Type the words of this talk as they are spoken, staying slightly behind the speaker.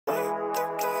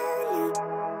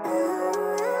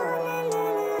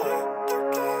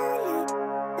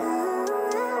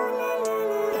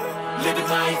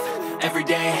life, every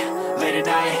day, late at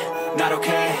night, not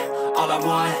okay. All I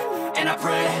want, and I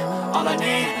pray, all I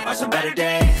need are some better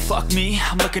days. Fuck me,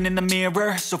 I'm looking in the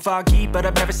mirror, so foggy, but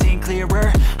I've never seen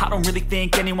clearer. I don't really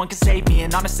think anyone can save me,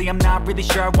 and honestly I'm not really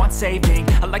sure I want saving.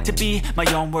 I like to be my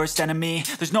own worst enemy.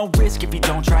 There's no risk if you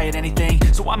don't try at anything,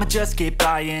 so I'ma just keep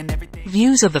buying everything.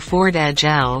 Views of the Ford Edge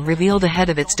L revealed ahead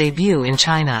of its debut in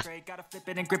China. Gotta flip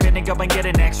it and grip it and go and get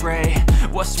an x-ray.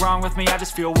 What's wrong with me? I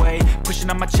just feel weight pushing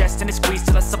on my chest and it squeezes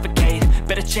till I suffocate.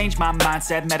 Better change my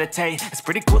mindset, meditate. It's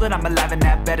pretty cool that I'm alive and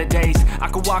have better days. I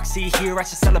could walk, see, hear, I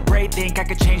should celebrate. Think I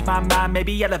could change my mind,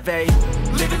 maybe elevate.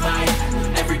 Living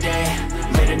life, every day,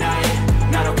 late at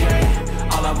night, not okay.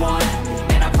 All I want,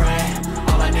 and I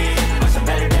pray, all I need are some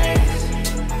better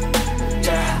days.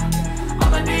 Yeah,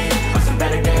 all I need are some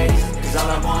better days. Cause all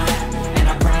I want, and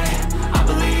I pray, I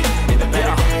believe in the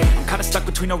better days. I'm kinda stuck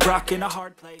between a rock and a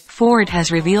hard place. Ford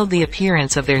has revealed the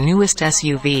appearance of their newest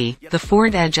SUV, the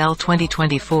Ford Edge L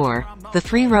 2024. The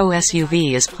three-row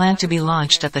SUV is planned to be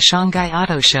launched at the Shanghai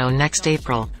Auto Show next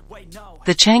April.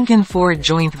 The Changan-Ford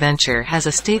joint venture has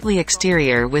a stately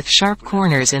exterior with sharp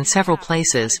corners in several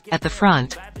places. At the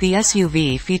front, the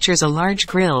SUV features a large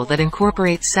grille that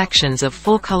incorporates sections of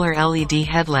full-color LED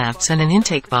headlamps and an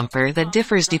intake bumper that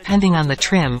differs depending on the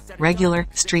trim, regular,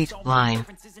 street, line.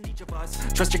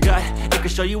 Trust your gut, it can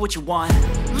show you what you want.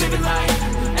 Living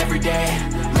life, every day,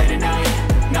 late at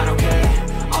night, not okay.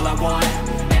 All I want,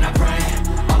 and I pray,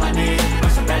 all I need are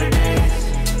some better days.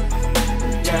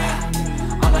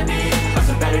 Yeah, all I need are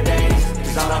some better days.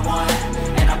 Cause all I want,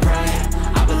 and I pray,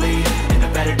 I believe in the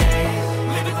better days.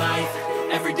 Living life,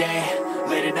 every day,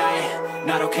 late at night,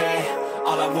 not okay.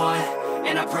 All I want,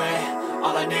 and I pray,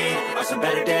 all I need are some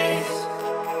better days.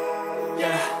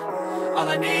 Yeah, all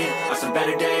I need are some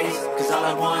better days. Cause all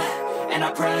I want, and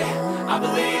I pray, I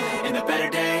believe in the better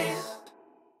days.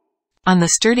 On the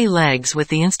sturdy legs with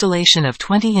the installation of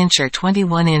 20-inch or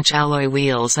 21-inch alloy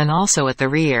wheels and also at the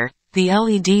rear, the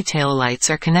LED taillights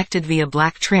are connected via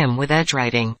black trim with edge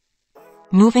writing.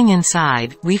 Moving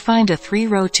inside, we find a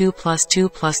 3-row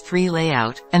 2+2+3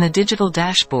 layout, and a digital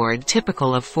dashboard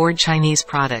typical of Ford Chinese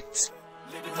products.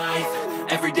 Living life,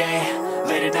 every day,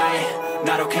 late at night,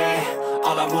 not okay.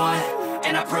 All I want,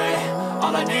 and I pray,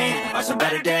 all I need are some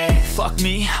better days. Fuck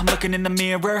me, I'm looking in the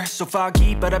mirror, so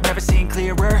foggy, but I've never seen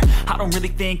clearer. I don't really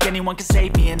think anyone can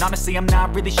save me, and honestly I'm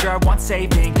not really sure I want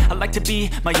saving. I like to be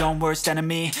my own worst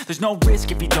enemy. There's no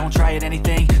risk if you don't try at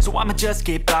anything, so I'ma just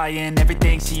keep buying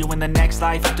everything. See you in the next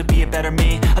life, have to be a better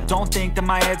me. I don't think that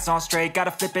my head's on straight.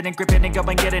 Gotta flip it and grip it and go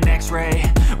and get an x-ray.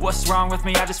 What's wrong with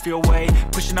me? I just feel weight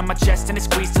pushing on my chest and it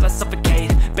squeezes till I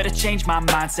suffocate. Better change my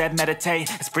mindset, meditate.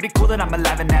 It's pretty cool that I'm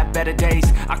alive and have better days.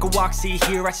 I could walk, see,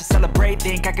 hear, I should celebrate.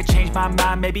 Think I could change my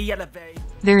mind, maybe elevate.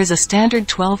 There is a standard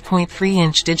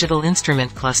 12.3-inch digital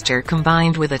instrument cluster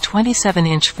combined with a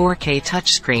 27-inch 4K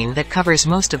touchscreen that covers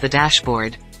most of the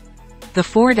dashboard. The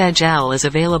Ford Edge L is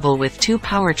available with two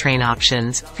powertrain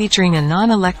options, featuring a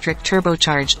non-electric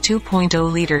turbocharged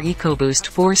 2.0-liter EcoBoost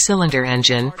 4-cylinder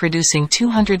engine producing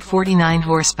 249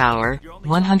 horsepower,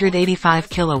 185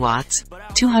 kilowatts,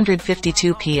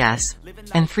 252 PS,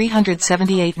 and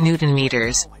 378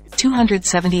 Newton-meters,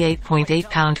 278.8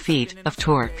 pound-feet, of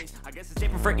torque. I guess it's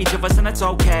different for each of us and that's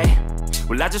okay.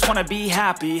 Well, I just wanna be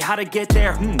happy. How to get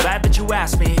there? Glad that you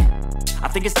asked me. I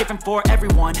think it's different for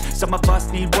everyone. Some of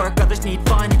us need work, others need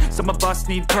fun. Some of us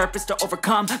need purpose to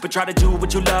overcome. But try to do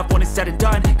what you love when it's said and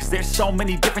done. Cause there's so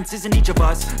many differences in each of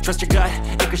us. Trust your gut,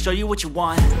 it can show you what you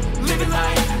want. Living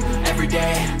life, every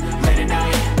day, late at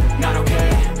night, not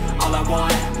okay. All I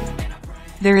want.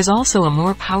 There is also a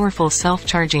more powerful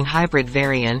self-charging hybrid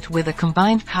variant with a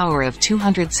combined power of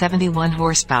 271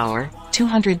 horsepower,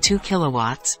 202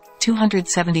 kilowatts,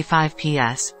 275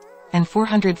 PS, and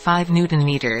 405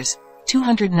 Newton-meters,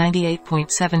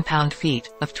 298.7 pound-feet,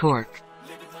 of torque.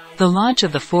 The launch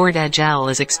of the Ford Edge L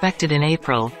is expected in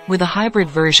April, with a hybrid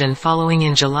version following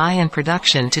in July and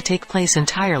production to take place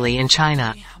entirely in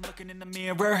China. I'm looking in the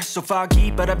mirror, so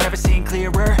foggy, but I've never seen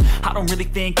clearer. I don't really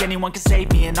think anyone can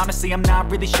save me, and honestly I'm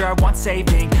not really sure I want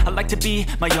saving. I like to be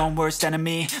my own worst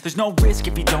enemy. There's no risk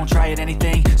if you don't try at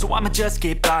anything, so I'ma just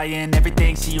keep buying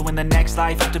everything. See you in the next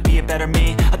life, have to be a better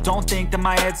me. I don't think that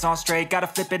my head's on straight. Gotta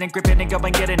flip it and grip it and go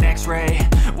and get an x-ray.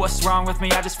 What's wrong with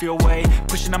me? I just feel weight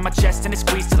pushing on my chest and it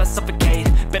squeezes till I suffocate.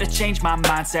 Better change my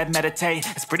mindset, meditate.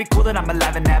 It's pretty cool that I'm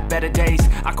alive and have better days.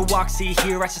 I could walk, see,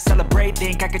 hear, I should celebrate.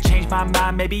 Think I could change my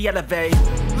mind, maybe elevate.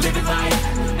 Living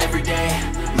life, every day,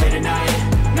 late at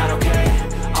night, not okay.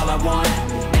 All I want,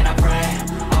 and I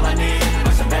pray, all I need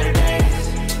are some better days.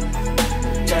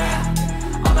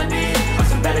 Yeah, all I need are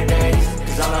some better days.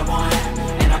 Cause all I want,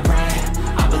 and I pray,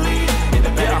 I believe in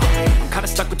the better days.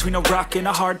 rock in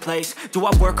a hard place? Do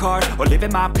I work hard or live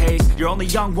at my pace? You're only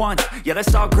young once, yeah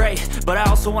that's all great, but I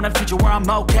also want a future where I'm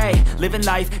okay. Living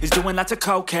life is doing lots of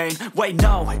cocaine. Wait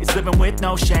no, it's living with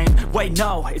no shame. Wait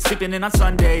no, it's sleeping in on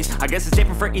Sundays. I guess it's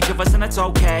different for each of us and that's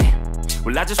okay.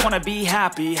 Well I just wanna be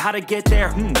happy, how to get there?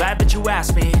 Glad that you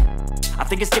asked me. I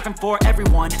think it's different for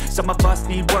everyone. Some of us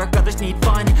need work, others need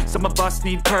fun. Some of us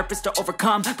need purpose to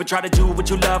overcome. But try to do what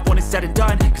you love when it's said and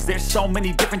done, cause there's so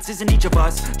many differences in each of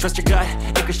us. Trust your gut,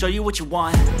 it can show you what you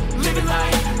want. Living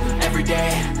life,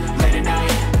 everyday, late at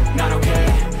night, not okay.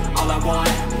 All I want,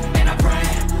 and I pray,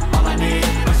 all I need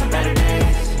are some better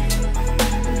days.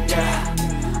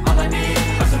 Yeah, all I need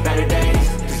are some better days.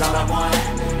 Cause all I want,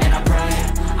 and I pray,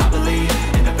 I believe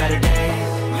in the better days.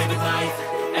 Living life,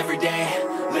 everyday,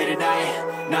 late at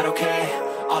night, not okay.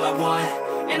 All I want,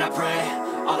 and I pray,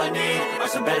 all I need are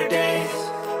some better days.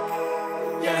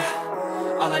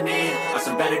 Yeah, all I need are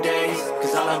some better days.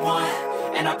 Cause all I want,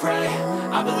 and I pray,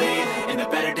 I believe in the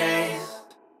better days.